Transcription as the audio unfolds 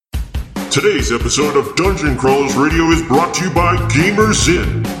Today's episode of Dungeon Crawlers Radio is brought to you by Gamers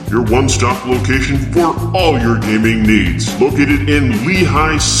Inn, your one-stop location for all your gaming needs. Located in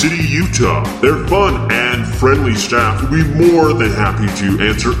Lehigh City, Utah, their fun and friendly staff will be more than happy to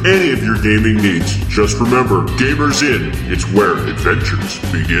answer any of your gaming needs. Just remember, Gamers Inn, it's where adventures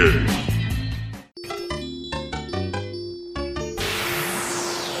begin.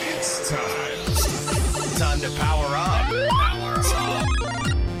 Time to power up.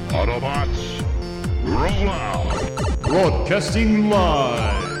 Autobots, roll out. Broadcasting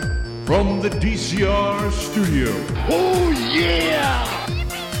live from the DCR studio. Oh yeah!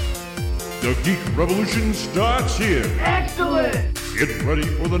 The Geek Revolution starts here. Excellent! Get ready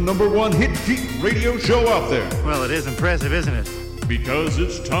for the #1 hit geek radio show out there. Well, it is impressive, isn't it? Because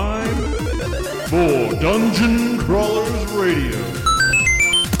it's time for Dungeon Crawlers Radio.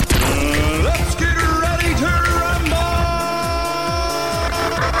 Let's get ready to rumble!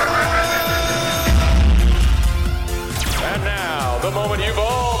 And now, the moment you've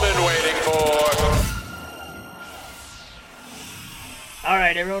all been waiting for.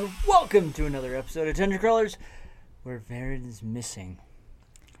 Alright, everyone, welcome to another episode of Dungeon Crawlers, where Varen is missing.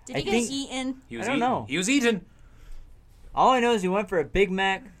 Did he get eaten? I don't know. He was eaten. All I know is he went for a Big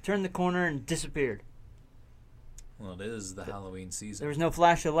Mac, turned the corner, and disappeared. Well, it is the Halloween season. There was no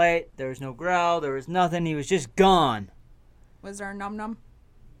flash of light, there was no growl, there was nothing, he was just gone. Was there a num num?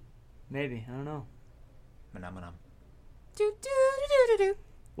 Maybe, I don't know. Manam. Do do do do do.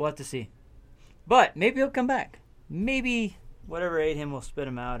 We'll have to see. But maybe he'll come back. Maybe whatever ate him will spit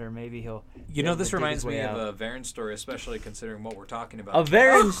him out, or maybe he'll... You know, this dig his reminds way me out. of a Varen story, especially considering what we're talking about. A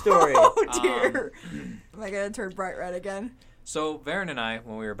Varen story. Oh dear. Am I gonna turn bright red again? So, Varen and I,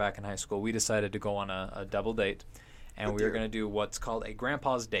 when we were back in high school, we decided to go on a double date. And we were going to do what's called a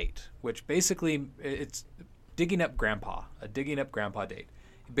grandpa's date, which basically, it's digging up grandpa date.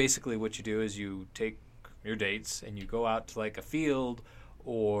 Basically, what you do is you take your dates and you go out to like a field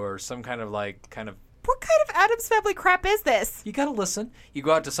or some kind of What kind of Addams Family crap is this? You got to listen. You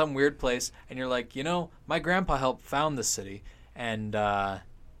go out to some weird place and you're like, my grandpa helped found this city. And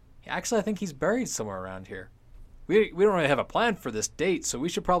actually, I think he's buried somewhere around here. We don't really have a plan for this date, so we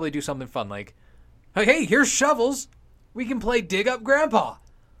should probably do something fun like, hey, here's shovels. We can play dig up grandpa.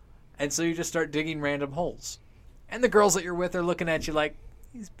 And so you just start digging random holes. And the girls that you're with are looking at you like,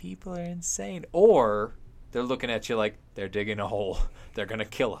 these people are insane. Or they're looking at you like, they're digging a hole. They're going to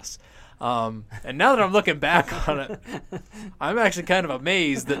kill us. And now that I'm looking back on it, I'm actually kind of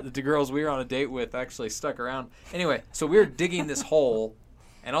amazed that the girls we were on a date with actually stuck around. Anyway, so we were digging this hole,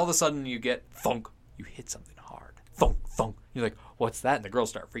 and all of a sudden you get thunk. You hit something hard. Thunk, thunk. You're like, what's that? And the girls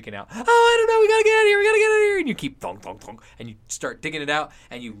start freaking out. Oh, I don't know. We got to get out of here. And you keep thunk, thunk, thunk. And you start digging it out.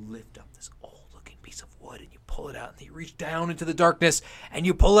 And you lift up this old-looking piece of wood. And you pull it out. And you reach down into the darkness. And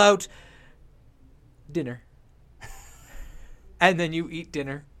you pull out dinner. And then you eat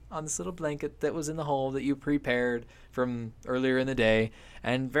dinner on this little blanket that was in the hole that you prepared from earlier in the day.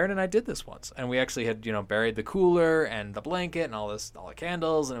 And Varen and I did this once. And we actually had, buried the cooler and the blanket and all the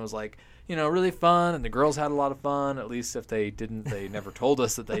candles. And it was like, really fun, and the girls had a lot of fun. At least if they didn't, they never told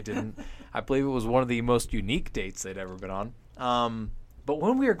us that they didn't. I believe it was one of the most unique dates they'd ever been on. But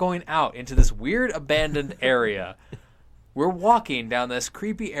when we were going out into this weird abandoned area, we're walking down this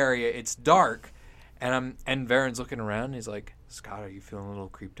creepy area. It's dark, and Varen's looking around, and he's like, Scott, are you feeling a little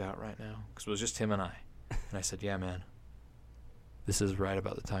creeped out right now? Because it was just him and I. And I said, yeah, man. This is right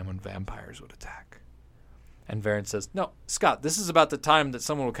about the time when vampires would attack. And Varen says, no, Scott, this is about the time that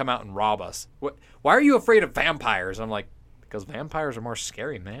someone will come out and rob us. Why are you afraid of vampires? I'm like, because vampires are more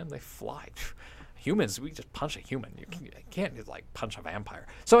scary, man. They fly. Humans, we just punch a human. You can't just, punch a vampire.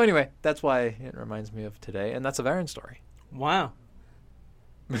 So anyway, that's why it reminds me of today. And that's a Varen story. Wow.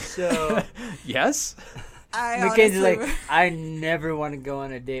 So... Yes? Mackenzie's like, I never want to go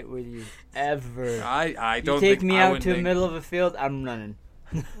on a date with you, ever. I don't you think take me I out would to the think... middle of a field, I'm running.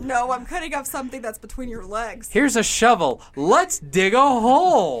 No, I'm cutting up something that's between your legs. Here's a shovel. Let's dig a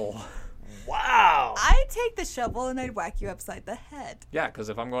hole. Wow. I take the shovel and I'd whack you upside the head. Yeah, because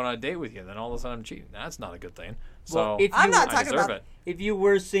if I'm going on a date with you, then all of a sudden I'm cheating. That's not a good thing. Well, So I'm not I talking deserve about it. If you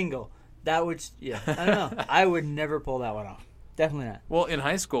were single, that would... Yeah, I don't know. I would never pull that one off. Definitely not. Well, in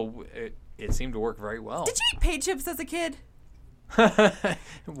high school, it seemed to work very well. Did you eat paint chips as a kid?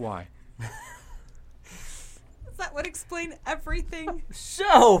 Why? That would explain everything.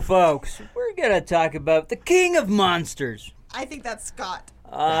 So, folks, we're going to talk about the King of Monsters. I think that's Scott.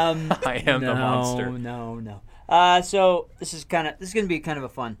 I am the monster. No. So this is going to be kind of a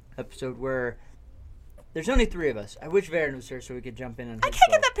fun episode where there's only three of us. I wish Varen was here so we could jump in. I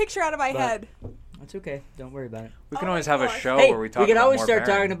can't get that picture out of my head. It's okay. Don't worry about it. We can always have a show Hey, where we talk we can about always more start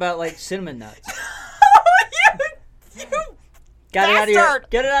Baron. talking about like cinnamon nuts. You Got it out of your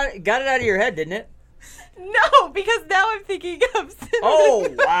bastard! got it out of your head, didn't it? No, because now I'm thinking of cinnamon.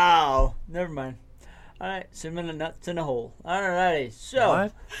 Oh wow! Never mind. All right, cinnamon nuts in a hole. Alrighty, so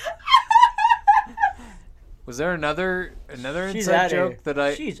What? Was there another she's inside out of joke here. that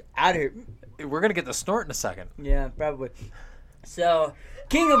I? She's out of here. We're gonna get the snort in a second. Yeah, probably. So,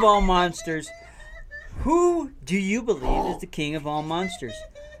 king of all monsters. Who do you believe is the king of all monsters?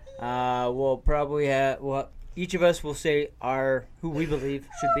 We'll probably have. Well, each of us will say who we believe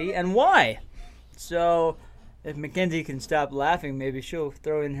should be and why. So, if Mackenzie can stop laughing, maybe she'll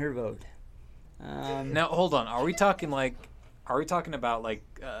throw in her vote. Now hold on. Are we talking about like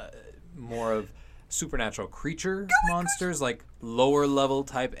more of supernatural creature monsters, like lower level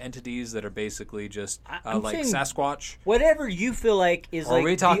type entities that are basically just I'm like saying Sasquatch? Whatever you feel like is Or are like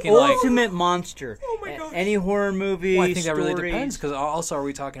we the talking like- ultimate monster. Oh my gosh. Any horror movie, Well, I think that really stories. depends, because also are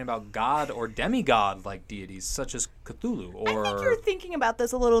we talking about god or demigod like deities such as Cthulhu or? I think you're thinking about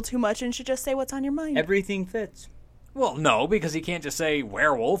this a little too much and should just say what's on your mind. Everything fits. Well, no, because you can't just say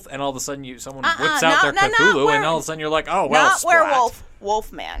werewolf and all of a sudden someone whips no, out their no, not Cthulhu and were- all of a sudden you're like, oh well, Not splat. werewolf,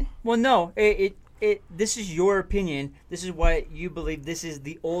 Wolfman. Well, no, this is your opinion. This is why you believe this is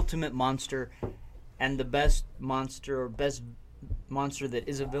the ultimate monster and the best monster or best monster that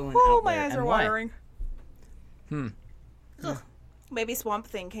is a villain Oh, out my there. eyes and are why? watering. Ugh. Maybe Swamp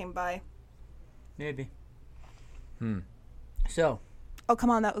Thing came by. Maybe. So, Oh, come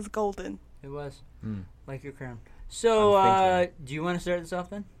on, that was golden. it was. Like your crown. So, I'm do you want to start this off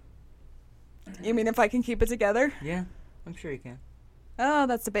then? You mean if I can keep it together? Yeah, I'm sure you can. Oh,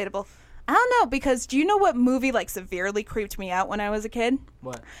 that's debatable. I don't know, because do you know what movie like severely creeped me out when I was a kid?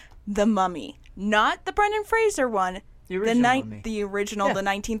 What? The Mummy. Not the Brendan Fraser one. The original Mummy. The original, Yeah. the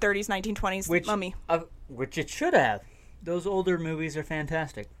 1930s, 1920s Mummy. Which it should have. Those older movies are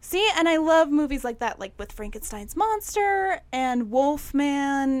fantastic. See, and I love movies like that, like with Frankenstein's monster and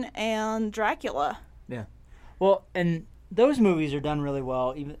Wolfman and Dracula. Yeah. Well, and those movies are done really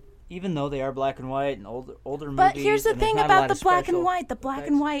well, even though they are black and white and older movies. But here's the and there's thing not a about lot the of black and special white. The black and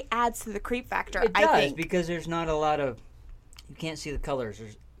effects. white adds to the creep factor, It does, I think. because there's not a lot of... You can't see the colors.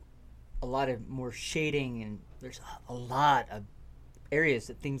 There's a lot of more shading, and there's a lot of areas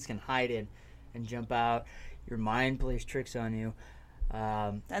that things can hide in and jump out. Your mind plays tricks on you.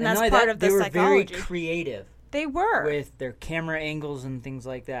 And that's not only part that, of the they were very psychology. creative They were. with their camera angles and things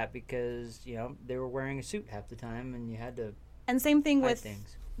like that, because, they were wearing a suit half the time, and you had to And same thing hide with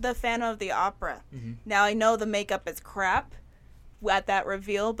things. the Phantom of the Opera. Mm-hmm. Now, I know the makeup is crap at that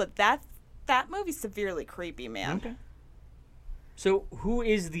reveal, but that movie's severely creepy, man. Okay. So, who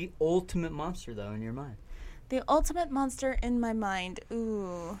is the ultimate monster, though, in your mind? The ultimate monster in my mind.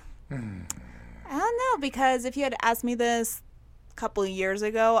 Ooh. I don't know, because if you had asked me this a couple of years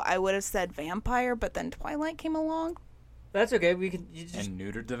ago, I would have said vampire, but then Twilight came along. That's okay. We can you just And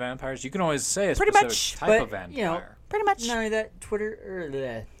neutered the vampires. You can always say a Pretty specific much. type But, of vampire. Pretty much. not only that,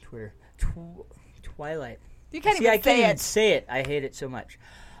 Twilight. You can't See, even I say can't even it. say it. I hate it so much.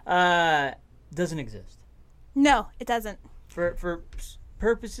 Doesn't exist. No, it doesn't. For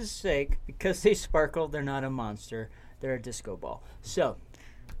purposes' sake, because they sparkle, they're not a monster. They're a disco ball. So,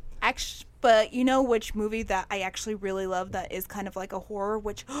 Actually, but you know which movie that I actually really love that is kind of like a horror,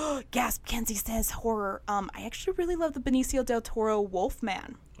 which, gasp, Kenzie says horror. I actually really love the Benicio del Toro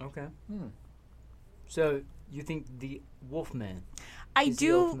Wolfman. okay. So, you think the Wolfman I is the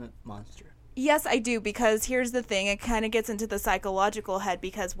do. ultimate monster? Yes, I do, because here's the thing. It kind of gets into the psychological head,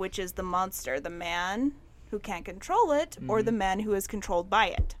 because which is the monster? The man who can't control it, or the man who is controlled by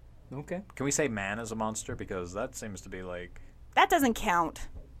it? Okay. Can we say man as a monster? Because that seems to be like... That doesn't count.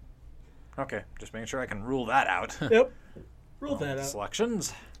 Okay, just making sure I can rule that out. Yep. Rule that out.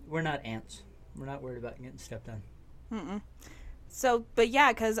 Selections. We're not ants. We're not worried about getting stepped on. So, but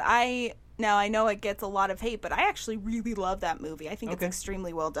yeah, because now I know it gets a lot of hate, but I actually really love that movie. I think Okay. it's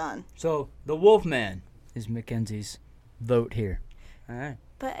extremely well done. So, the Wolfman is Mackenzie's vote here. All right.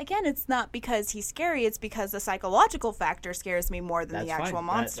 But again, it's not because he's scary. It's because the psychological factor scares me more than That's the actual fine.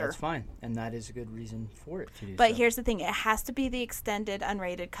 monster. That's fine. And that is a good reason for it to do But so. here's the thing. It has to be the extended,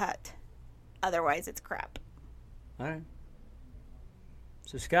 unrated cut. Otherwise, it's crap. All right.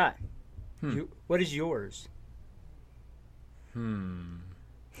 So, Scott, what is yours? Do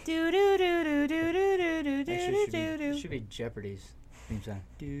do do do do do do do Actually, do it do do. should be Jeopardy's theme song.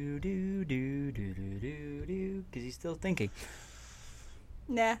 Do, do, do, do, do, do, do. Because he's still thinking.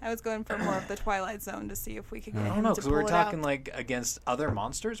 Nah, I was going for more of the Twilight Zone to see if we could get I him don't know, to because we were pull it talking out. like against other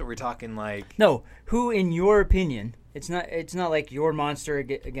monsters, or we're talking like... No, who, in your opinion, It's not like your monster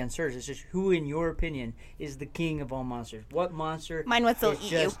against hers. It's just who, in your opinion, is the king of all monsters. What monster? Mine would still is eat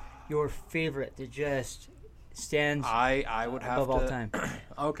just your favorite that just stands I would have above to, all time.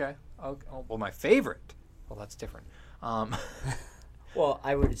 Okay. Oh, well, my favorite. Well, that's different. Well,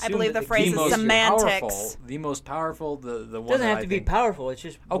 I would assume I believe that the phrase is most semantics. powerful, the most powerful, the one doesn't that have I to be think- powerful. It's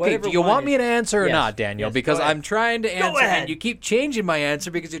just Okay, whatever do you one want me is- to answer or Yes, not, Daniel? yes, Because go ahead. I'm trying to answer, ahead. and you keep changing my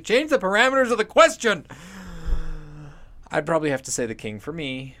answer because you changed the parameters of the question. I'd probably have to say the king for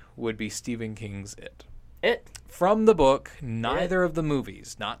me would be Stephen King's It. It. From the book, neither of the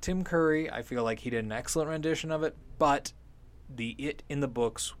movies. Not Tim Curry. I feel like he did an excellent rendition of it, but the It in the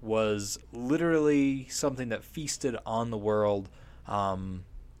books was literally something that feasted on the world.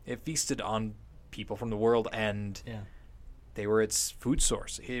 It feasted on people from the world, and they were its food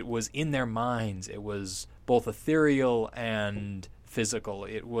source. It was in their minds. It was both ethereal and physical.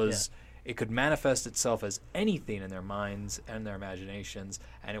 It was. It could manifest itself as anything in their minds and their imaginations,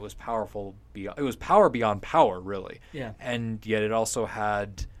 and it was powerful. It was power beyond power, really. Yeah. And yet, it also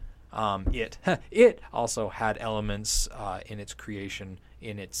had it also had elements in its creation,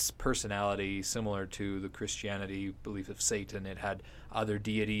 in its personality, similar to the Christianity belief of Satan. It had other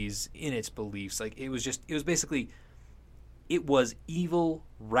deities in its beliefs. Like it was evil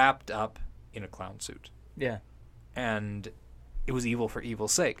wrapped up in a clown suit, Yeah. and it was evil for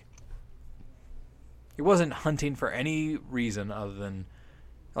evil's sake. It wasn't hunting for any reason other than,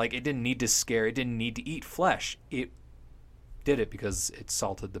 like, it didn't need to scare. It didn't need to eat flesh. It did it because it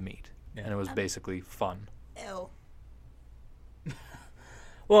salted the meat, and it was basically fun. Ew.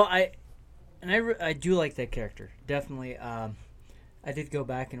 Well, I do like that character, definitely. I did go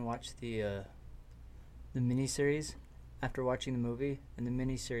back and watch the miniseries after watching the movie, and the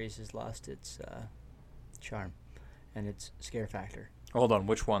miniseries has lost its charm and its scare factor. Hold on,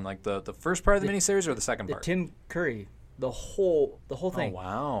 which one? Like the first part of the miniseries or the second The part? Tim Curry, the whole Oh thing.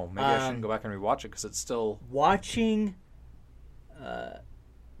 wow, maybe I shouldn't go back and rewatch it because it's still. Watching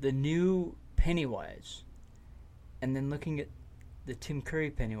the new Pennywise, and then looking at the Tim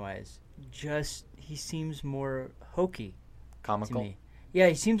Curry Pennywise, he seems more hokey to Comical. me. Yeah,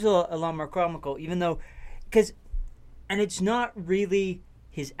 he seems a lot more comical, even though, and it's not really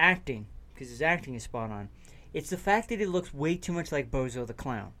his acting, because his acting is spot on. It's the fact that he looks way too much like Bozo the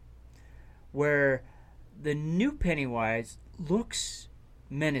Clown, where the new Pennywise looks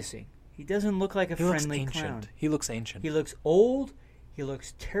menacing. He doesn't look like a He looks friendly ancient. clown. He looks ancient. He looks old. He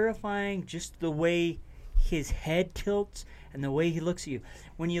looks terrifying. Just the way his head tilts and the way he looks at you.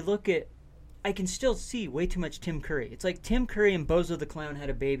 When you look at, I can still see way too much Tim Curry. It's like Tim Curry and Bozo the Clown had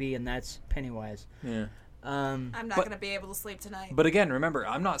a baby, and that's Pennywise. Yeah. I'm not going to be able to sleep tonight. But again, remember,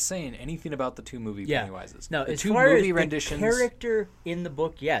 I'm not saying anything about the two movie Pennywises. No, the as two far movie as renditions. the character in the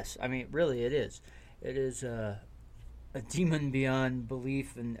book, yes. I mean, really, it is. It is a demon beyond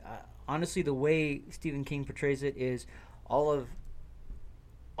belief, and honestly, the way Stephen King portrays it is all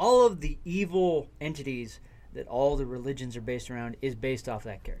of the evil entities that all the religions are based around is based off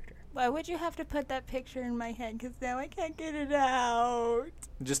that character. Why would you have to put that picture in my head? Because now I can't get it out.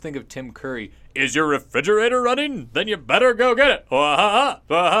 Just think of Tim Curry. Is your refrigerator running? Then you better go get it.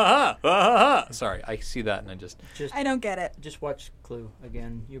 Sorry, I see that and I just. I don't get it. Just watch Clue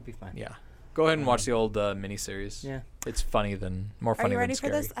again. You'll be fine. Yeah. Go ahead and watch the old miniseries. Yeah. It's more funny Are than you ready for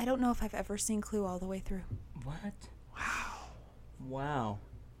scary. this? I don't know if I've ever seen Clue all the way through. What? Wow.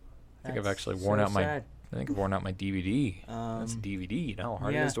 I think I've That's actually worn so out my. sad. I think I've worn out my DVD. That's a DVD. You know how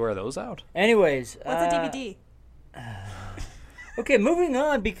hard it yeah. is to wear those out. Anyways. What's a DVD? Okay, moving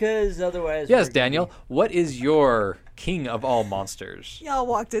on because otherwise. Yes, we're gonna Daniel. be- What is your king of all monsters? Y'all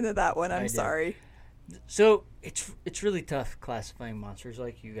walked into that one. I'm did. sorry. So it's really tough classifying monsters,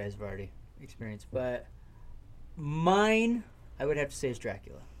 like you guys have already experienced. But mine, I would have to say, is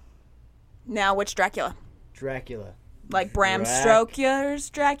Dracula. Now, which Dracula? Dracula. Like Bram Stoker's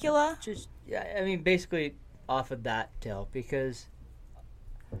Dracula? Just yeah, I mean, basically off of that tale, because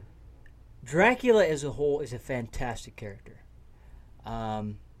Dracula as a whole is a fantastic character.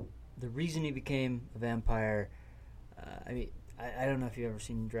 The reason he became a vampire, I mean, I don't know if you've ever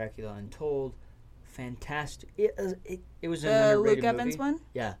seen Dracula Untold. Fantastic. It was an The underrated Luke Evans movie. one?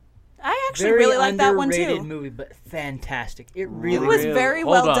 Yeah. I actually Very really like that one underrated too. movie, but fantastic. It It really was really- very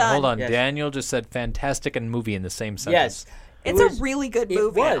well done. Hold on. Yes. Daniel just said fantastic and movie in the same sentence. Yes. It's It was- a really good it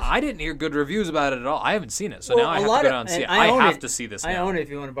movie. was. I didn't hear good reviews about it at all. I haven't seen it, so Well, now I a have lot to go of- down and see it. and I own have it. to see this I now. own it if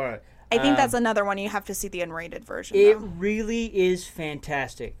you want to borrow it. I think that's another one you have to see the unrated version. It though. really is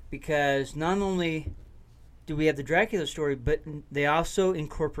fantastic because not only do we have the Dracula story, but they also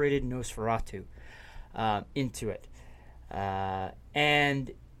incorporated Nosferatu into it.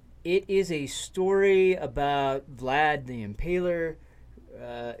 And it is a story about Vlad the Impaler,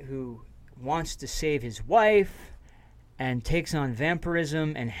 who wants to save his wife and takes on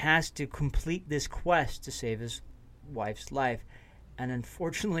vampirism and has to complete this quest to save his wife's life. And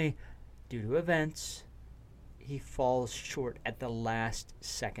unfortunately, due to events, he falls short at the last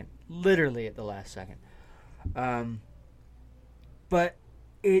second. Literally at the last second. But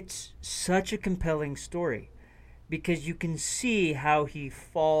it's such a compelling story because you can see how he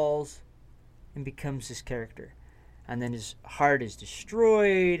falls and becomes this character. And then his heart is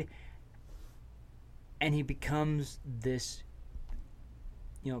destroyed and he becomes this,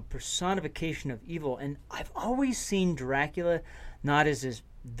 personification of evil. And I've always seen Dracula not as this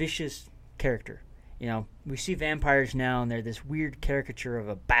vicious character. We see vampires now and they're this weird caricature of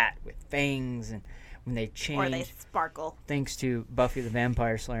a bat with fangs, and when they change, Or they sparkle. thanks to Buffy the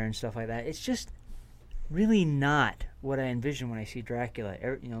Vampire Slayer and stuff like that, it's just really not what I envision when I see Dracula.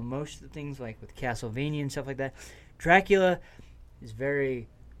 Most of the things like with Castlevania and stuff like that, Dracula is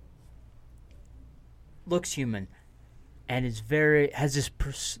looks human and is has this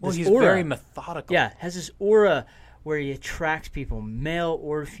he's aura. very methodical. Yeah, has this aura where he attracts people, male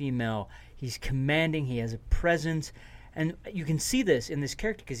or female. He's commanding, he has a presence, and you can see this in this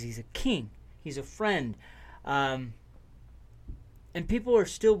character because he's a king, he's a friend, and people are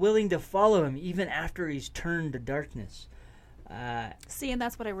still willing to follow him even after he's turned to darkness. See, and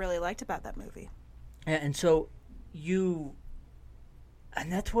that's what I really liked about that movie. And so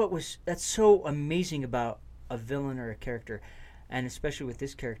that's so amazing about a villain or a character, and especially with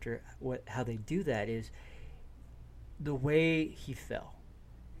this character, how they do that is the way he fell.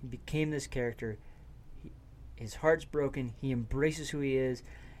 He became this character. His heart's broken. He embraces who he is,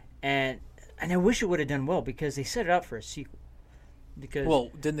 and I wish it would have done well because they set it up for a sequel. Because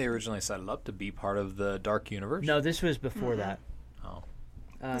didn't they originally set it up to be part of the Dark Universe? no, this was before that. Oh,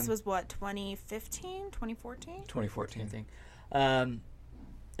 This was what, 2015, 2014? 2014. I think.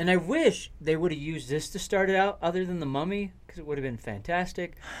 And I wish they would have used this to start it out, other than the Mummy, because it would have been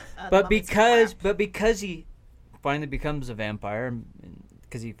fantastic. But because he finally becomes a vampire,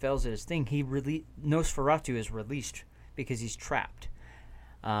 because he fails at his thing, Nosferatu is released because he's trapped.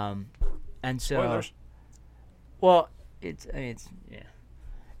 And so, Spoilers. well, it's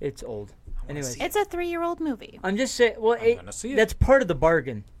old. Anyways, It's a 3-year-old movie. I'm just saying. Well, I'm gonna see it. that's part of the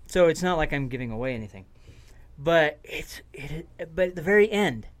bargain. So it's not like I'm giving away anything. But but at the very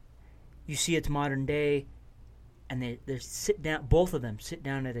end, you see it's modern day, and they sit down. Both of them sit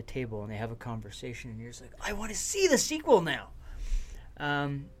down at a table and they have a conversation, and you're just like, I want to see the sequel now.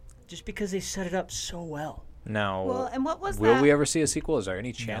 Just because they set it up so well. Now, Well, and what was will that? we ever see a sequel? Is there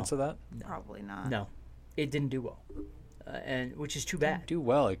any chance of that? Probably not. No, it didn't do well, and which is too bad. Do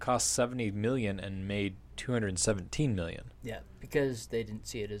well. It cost $70 million and made $217 million. Yeah, because they didn't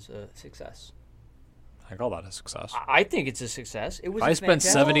see it as a success. I call that a success. I think it's a success. It was. If I spent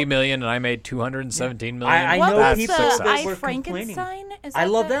 $70 million and I made $217 million, I What know was that's people the success. that I were complaining. Frankenstein? Is I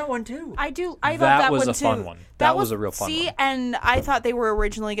love the- that one too. I do. I love That that was one a too. fun one. That was a real fun See, one. and I thought they were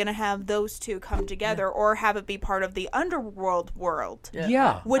originally going to have those two come together or have it be part of the underworld world,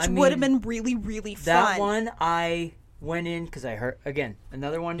 Yeah. which I would have mean, been really, really fun. That one I went in because I heard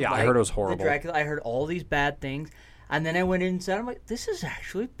another one. Yeah, I like heard it was the horrible. Dracula. I heard all these bad things, and then I went inside. I'm like, this is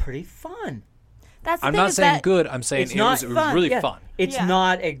actually pretty fun. That's the I'm thing not is saying that good. I'm saying It's it not was fun. really Yeah. fun. It's Yeah.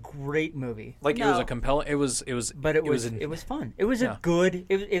 not a great movie, Like it was No. a compelling. It was. but it was fun. It was Yeah. a good.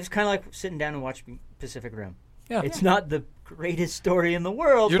 It was kind of like sitting down and watching Pacific Rim. Yeah. It's not the greatest story in the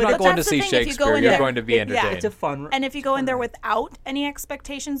world. You're but not But going to that's the see thing, if you go Shakespeare. in You're there- going to be yeah, entertained. it's a fun. And if you go in there without any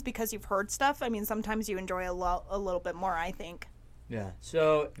expectations because you've heard stuff, I mean, sometimes you enjoy a little bit more, I think. Yeah.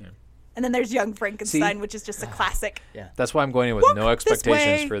 So And then there's Young Frankenstein, See? which is just a classic. That's why I'm going in with Walk no this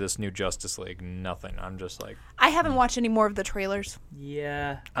expectations way. for this new Justice League. Nothing. I'm just like I haven't watched any more of the trailers.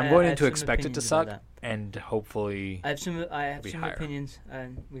 yeah, I'm I going have in to some expect it to opinions suck, about that. and hopefully I have some be higher. opinions,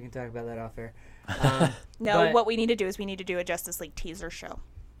 and we can talk about that off air. No, But- what we need to do is we need to do a Justice League teaser show.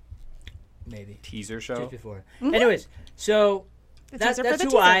 Maybe teaser show. just before. Anyways, so The that's teaser for the who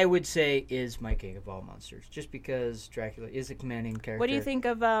teaser. I would say is my king of all monsters, just because Dracula is a commanding character. What do you think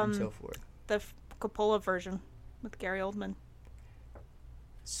of and so forth. the Coppola version with Gary Oldman?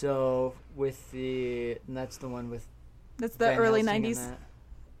 So with and that's the one with That's the Van early Helsing and 90s. that?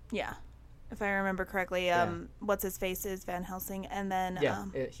 Yeah. If I remember correctly, Yeah. what's his face is Van Helsing, and then Yeah,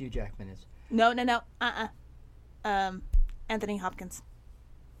 Hugh Jackman is. no, Anthony Hopkins.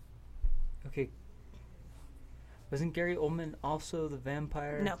 Okay. Wasn't Gary Oldman also the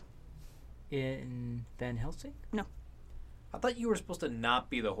vampire? No, In Van Helsing? I thought you were supposed to not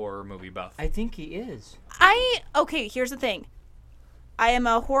be the horror movie buff. I think he is. okay. Here's the thing. I am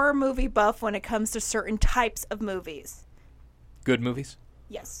a horror movie buff when it comes to certain types of movies. Good movies?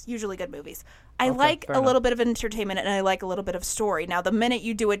 Yes, usually good movies. I Okay, like fair a enough. little bit of entertainment and I like a little bit of story. Now, the minute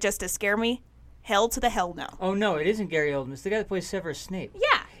you do it just to scare me, hell to the hell no. Oh no, it isn't Gary Oldman. It's the guy that plays Severus Snape.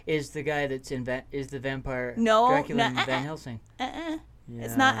 Yeah. Is the guy that's in is the vampire No, Dracula in no, Van Helsing. Uh-uh. Yeah.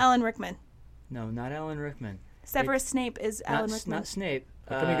 It's not Alan Rickman. No, not Alan Rickman. Severus Snape is Alan Not, Rickman. not Snape.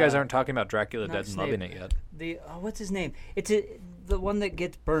 How come you guys aren't talking about Dracula not Dead and Snape. loving it yet? The what's his name? It's the one that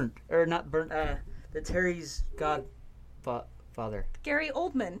gets burnt or not burnt. That's Harry's godfather. Gary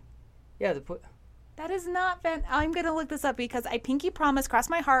Oldman. Yeah, That is not Van. I'm going to look this up because I pinky promise, cross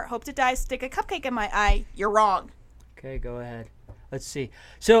my heart, hope to die, stick a cupcake in my eye. You're wrong. Okay, go ahead. Let's see.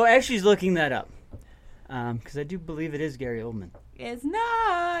 So Ashley's looking that up because I do believe it is Gary Oldman. It's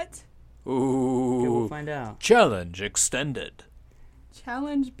not. Ooh. Okay, we'll find out. Challenge extended.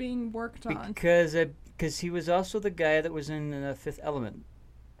 Challenge being worked on. Because he was also the guy that was in Fifth Element.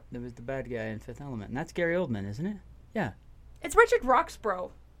 That was the bad guy in Fifth Element. And that's Gary Oldman, isn't it? Yeah. It's Richard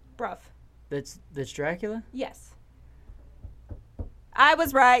Roxburgh. Bruv. That's Dracula? Yes. I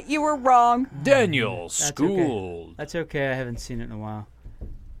was right. You were wrong. Daniel That's schooled. Okay. That's okay. I haven't seen it in a while.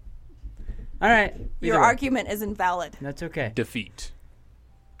 All right. Your either way. argument is invalid. That's okay. Defeat.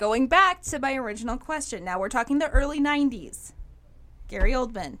 Going back to my original question. Now we're talking the early 90s. Gary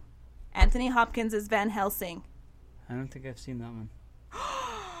Oldman. Anthony Hopkins is Van Helsing. I don't think I've seen that one.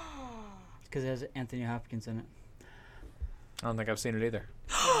 It's because it has Anthony Hopkins in it. I don't think I've seen it either.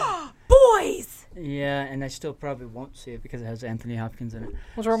 Boys! Yeah, and I still probably won't see it because it has Anthony Hopkins in it.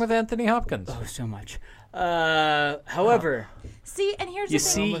 What's wrong with Anthony Hopkins? Oh, so much. However, See, and here's You the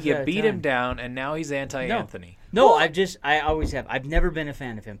thing. see, almost you out of beat time. him down, and now he's anti-Anthony. no, Well- I always have. I've never been a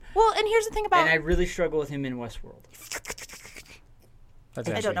fan of him, Well, and here's the thing about. and I really struggle with him in Westworld. That's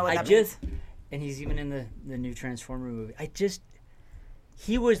I don't actually- know what I that just, and he's even in the new Transformer movie.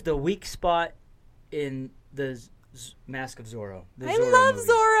 He was the weak spot in the Mask of Zorro. The I Zorro love movies.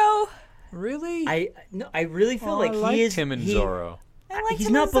 Zorro. Really? I really feel like I he liked is him in he- Zorro. I liked He's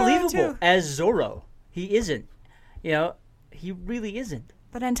him not as Zorro, believable too. as Zorro. He isn't. You know, he really isn't.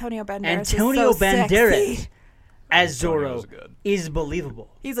 But Antonio Banderas Antonio is so Banderas sexy. as Antonio's Zorro good. is believable.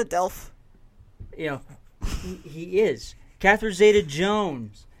 He's a DILF. You know, he is. Catherine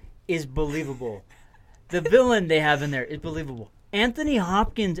Zeta-Jones is believable. The villain they have in there is believable. Anthony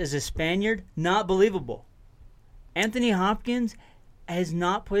Hopkins as a Spaniard, not believable. Anthony Hopkins has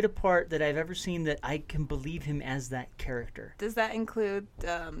not played a part that I've ever seen that I can believe him as that character. Does that include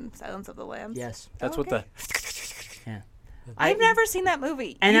Silence of the Lambs? Yes. That's Oh, what okay. Yeah. I've never seen that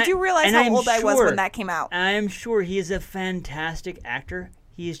movie. And You I- do realize and how I'm old I was sure- when that came out. I am sure he is a fantastic actor.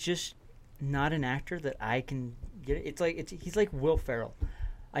 He is just not an actor that I can get. He's like Will Ferrell.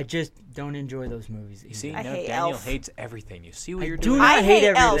 I just don't enjoy those movies. You see, I now hate Daniel Elf. hates everything. You see what I you're do doing? not I hate hate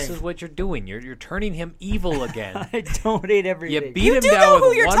everything. Elf. This is what you're doing. You're turning him evil again. I don't hate everything. You beat You him do know down who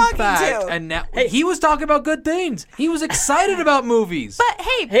with you're one talking fact, to. and now Hey. he was talking about good things. He was excited about movies. But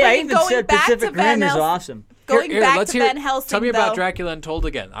hey, Hey, I but even going said back Pacific to Van Rim is Helsing, awesome. going Here, back let's to hear. Van Helsing, Tell me about though- Dracula Untold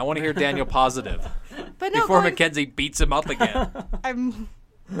again. I want to hear Daniel positive But no, before going, Mackenzie beats him up again.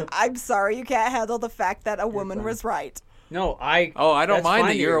 I'm sorry, you can't handle the fact that a woman was right. No, I don't that's mind fine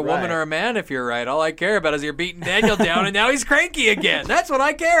that you're a woman right. or a man if you're right. All I care about is you're beating Daniel down and now he's cranky again. That's what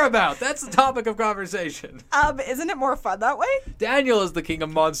I care about. That's the topic of conversation. Isn't it more fun that way? Daniel is the king of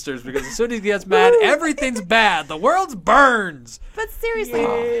monsters because as soon as he gets mad, everything's bad. The world burns. But seriously,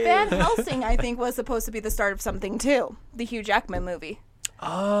 Van Helsing, I think, was supposed to be the start of something too. The Hugh Jackman movie.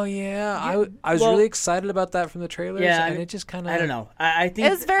 Oh yeah, I was well- really excited about that from the trailers, Yeah, and it just kind of I don't know. I think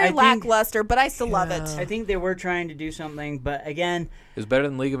It was very I think- lackluster, but I still love it. I think they were trying to do something, but again, It was better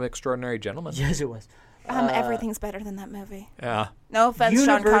than League of Extraordinary Gentlemen. yes, it was. Everything's better than that movie. Yeah, No offense,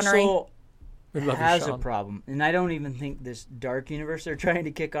 Sean Connery. Universal we love you, has a Sean. problem, and I don't even think this dark universe they're trying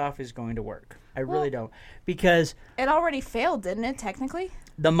to kick off is going to work. I really don't, because It already failed, didn't it, technically?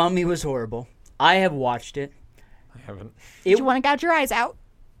 The Mummy was horrible. I have watched it. I haven't. Did you want to gouge your eyes out?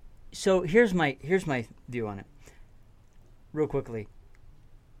 So here's my view on it. Real quickly,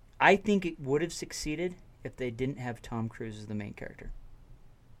 I think it would have succeeded if they didn't have Tom Cruise as the main character,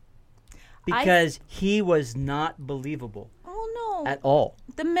 because he was not believable Oh, no. at all.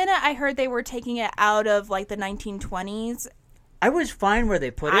 The minute I heard they were taking it out of, like, the 1920s, I was fine where they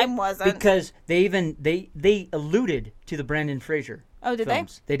put it. I wasn't. because they alluded to the Brandon Fraser. Oh, did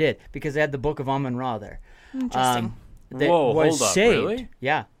films. They did because they had the Book of Amun-Ra there. Interesting. That Whoa, was hold up, saved. really?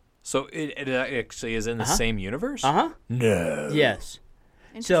 Yeah. So it actually is in the same universe? Uh huh. No. Yes.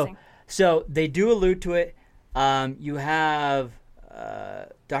 Interesting. So they do allude to it. You have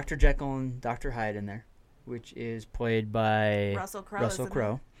Dr. Jekyll and Dr. Hyde in there. which is played by Russell Crowe, Russell isn't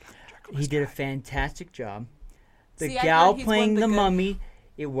Crowe. He did a fantastic job. The See, I gal heard he's playing one of the the good- mummy,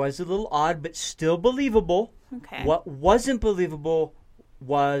 it was a little odd, but still believable. Okay. What wasn't believable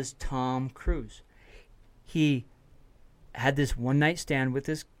was Tom Cruise. He had this one-night stand with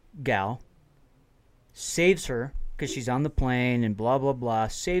this gal, saves her because she's on the plane and blah, blah, blah,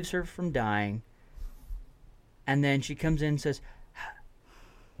 saves her from dying, and then she comes in and says,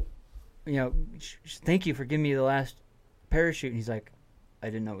 thank you for giving me the last parachute. And he's like, I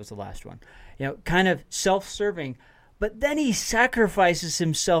didn't know it was the last one. Kind of self-serving, but then he sacrifices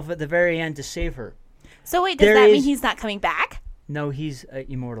himself at the very end to save her. So wait, does There that mean is- he's not coming back? No, he's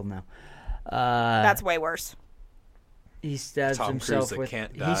immortal now. That's way worse. He stabs Tom Cruise himself that with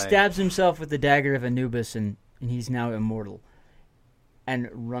can't he die. stabs himself with the dagger of Anubis, and he's now immortal and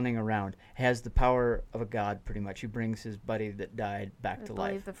running around. Has the power of a god, pretty much. He brings his buddy that died back I to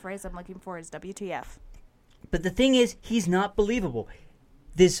believe life. the phrase I'm looking for is WTF. But the thing is, he's not believable.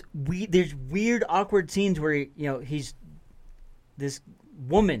 There's weird, awkward scenes where this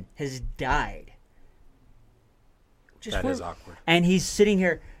woman has died. That is awkward. And he's sitting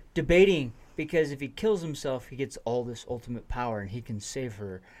here debating because if he kills himself, he gets all this ultimate power and he can save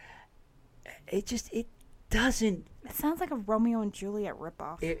her. It doesn't. It sounds like a Romeo and Juliet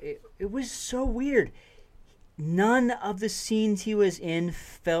ripoff. It was so weird. None of the scenes he was in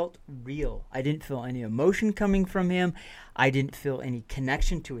felt real. I didn't feel any emotion coming from him. I didn't feel any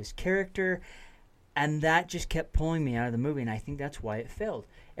connection to his character. And that just kept pulling me out of the movie, and I think that's why it failed.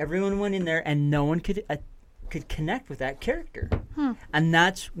 Everyone went in there, and no one could connect with that character. And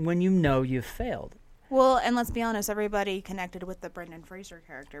that's when you've failed. Well, and let's be honest, everybody connected with the Brendan Fraser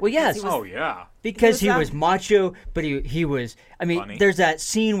character. Well, because yes. he was- Oh yeah. Because He was he was macho, but he was... I mean, Funny. there's that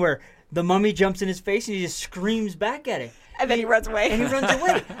scene where the mummy jumps in his face, and he just screams back at him. And then he runs away. And he runs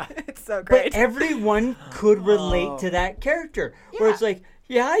away. It's so But great. everyone could relate to that character. Where it's like,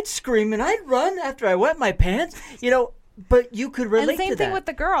 yeah, I'd scream and I'd run after I wet my pants. But you could relate and same to thing that. with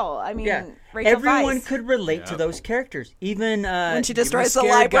the girl. I mean, Yeah, Rachel everyone Weisz. could relate to those characters. Even When she destroys the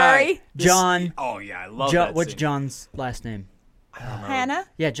scared guy. library. John. Oh yeah, I love that. What's scene. John's last name? Hannah.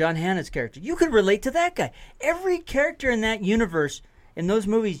 Yeah, John Hanna's character. You could relate to that guy. Every character in that universe, in those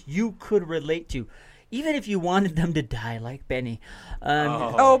movies, you could relate to. Even if you wanted them to die, like Benny.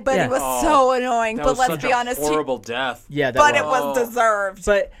 Oh, but Yeah. it was so annoying. That But was let's such be a honest. horrible death. Yeah, that But was. it was deserved.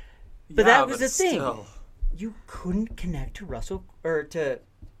 But Yeah, that was but the thing. still. You couldn't connect to Russell,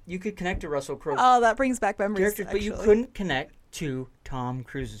 you could connect to Russell Crowe's Oh, that brings back memories. characters, but you actually. couldn't connect to Tom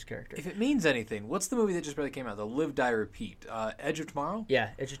Cruise's character. If it means anything, what's the movie that just barely came out? The Live, Die, Repeat. Edge of Tomorrow? Yeah,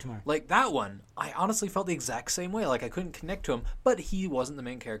 Edge of Tomorrow. Like that one, I honestly felt the exact same way. Like I couldn't connect to him, but he wasn't the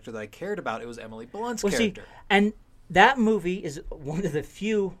main character that I cared about. It was Emily Blunt's character. And that movie is one of the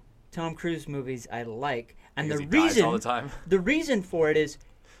few Tom Cruise movies I like. And Because the he dies reason all the time. the reason for it is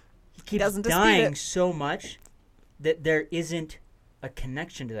he keeps doesn't dispute dying it. so much that there isn't a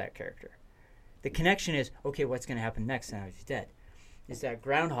connection to that character. The connection is, okay, what's going to happen next now he's dead? It's that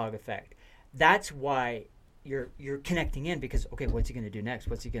groundhog effect. That's why you're connecting in because, okay, what's he going to do next?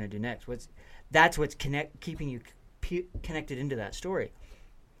 What's he going to do next? That's what's keeping you connected into that story.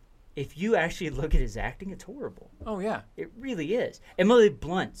 If you actually look at his acting, it's horrible. Oh yeah. It really is. Emily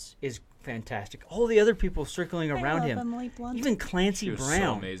Blunt is fantastic. All the other people circling around love him, Emily Blunt. even Clancy She was Brown,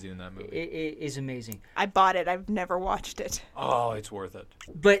 so amazing in that movie. is amazing. I bought it. I've never watched it. Oh, it's worth it.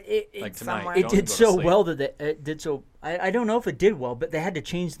 But Like tonight. somewhere. it Don't did go to so sleep. well that it did so. I don't know if it did well, but they had to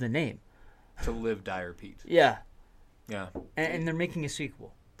change the name. To Live, Die, Repeat. Yeah, Yeah. and they're making a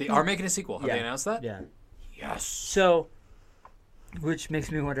sequel. They are making a sequel. Have Yeah. they announced that? Yeah. Yes. So, which makes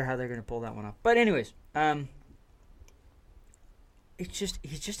me wonder how they're going to pull that one off. But anyways,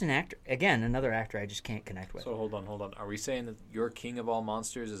 he's just an actor. Again, another actor I just can't connect with. So hold on. Are we saying that your king of all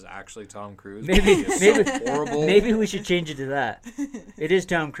monsters is actually Tom Cruise? Maybe, He is maybe, so horrible. maybe we should change it to that. It is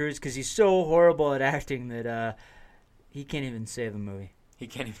Tom Cruise because he's so horrible at acting that he can't even save a movie. He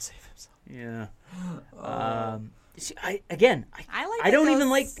can't even save himself. Yeah. See, I I like don't those- even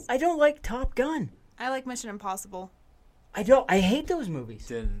like. I don't like Top Gun. I like Mission Impossible. I hate those movies.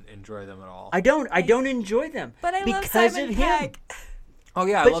 Didn't enjoy them at all. I don't enjoy them. But I love because Simon of Pegg. him. Oh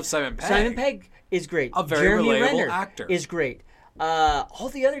yeah, I But love Simon Pegg. Simon Pegg is great. A very Jeremy relatable Renner actor. is great. All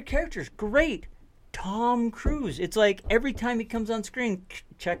the other characters, great. Tom Cruise. It's like every time he comes on screen,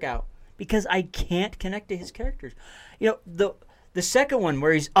 check out because I can't connect to his characters. You know the second one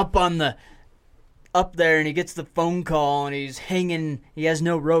where he's up there and he gets the phone call and he's hanging. He has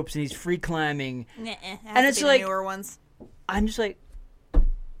no ropes and he's free climbing. And it's the like- newer ones. I'm just like,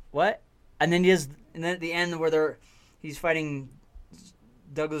 what? And then at the end where he's fighting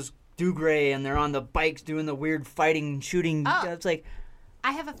Douglas Dougray, and they're on the bikes doing the weird fighting, shooting. Oh. It's like,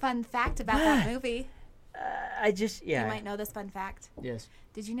 I have a fun fact about that movie. You might know this fun fact. Yes.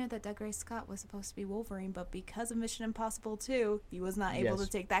 Did you know that Dougray Scott was supposed to be Wolverine, but because of Mission Impossible 2, he was not able Yes. to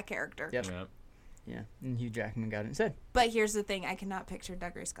take that character? Yep. Yeah, and Hugh Jackman got it instead. But here's the thing, I cannot picture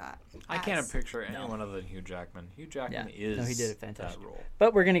Dougray Scott. I can't picture anyone other than Hugh Jackman. Hugh Jackman is No, he did it fantastic. that role.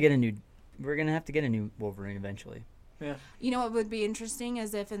 But we're gonna have to get a new Wolverine eventually. Yeah. You know what would be interesting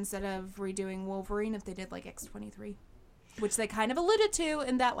is if instead of redoing Wolverine, if they did like X-23, which they kind of alluded to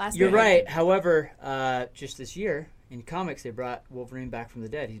in that last You're movie. right. However, just this year in comics, they brought Wolverine back from the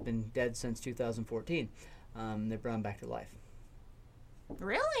dead. He's been dead since 2014. They brought him back to life.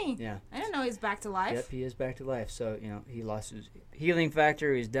 Really? Yeah. I didn't know he was back to life. Yep, he is back to life. So, he lost his healing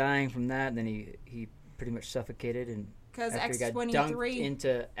factor. He's dying from that. And then he pretty much suffocated. And Because after he got dunked X-23,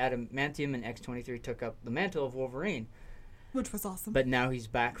 into adamantium, and X-23 took up the mantle of Wolverine. which was awesome. But now he's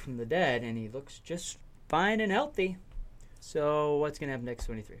back from the dead, and he looks just fine and healthy. So what's going to happen to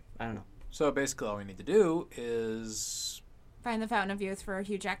X-23? I don't know. So basically, all we need to do is, Find the Fountain of Youth for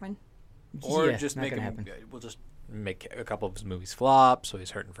Hugh Jackman. or Yeah, just not make gonna him. happen. We'll just make a couple of his movies flop, so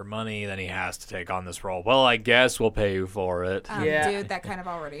he's hurting for money. Then he has to take on this role. Well, I guess we'll pay you for it. Yeah. Dude, that kind of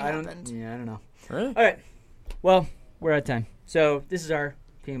already I happened. don't know. Really? All right. Well, we're out of time. So this is our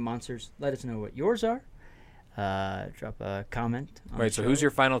King of Monsters. Let us know what yours are. Drop a comment. on Wait, the so show. who's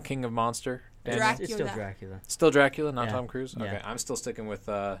your final King of Monster? Daniel? It's still Dracula. Dracula. Still Dracula, not Yeah. Tom Cruise? Yeah. Okay, I'm still sticking with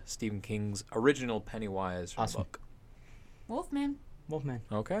Stephen King's original Pennywise from Awesome. the book. Wolfman. Wolfman.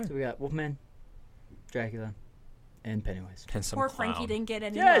 Okay. So we got Wolfman, Dracula, and Pennywise. And some Poor clown. Frankie didn't get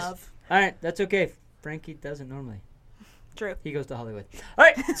any Yes! love. All right, that's okay. Frankie doesn't normally. True. He goes to Hollywood. All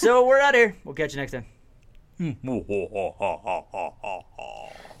right, so we're out of here. We'll catch you next time.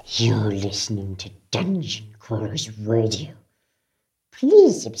 You're listening to Dungeon Crawlers Radio.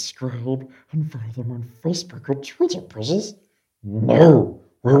 Please subscribe and follow them on Facebook or Twitter, precious. No,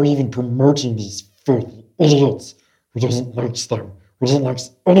 we're even promoting these filthy idiots. Who doesn't like them? Who doesn't like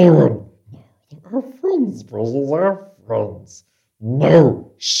anyone? No, they're our friends, precious, our friends.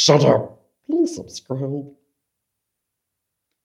 No, shut up. Please subscribe.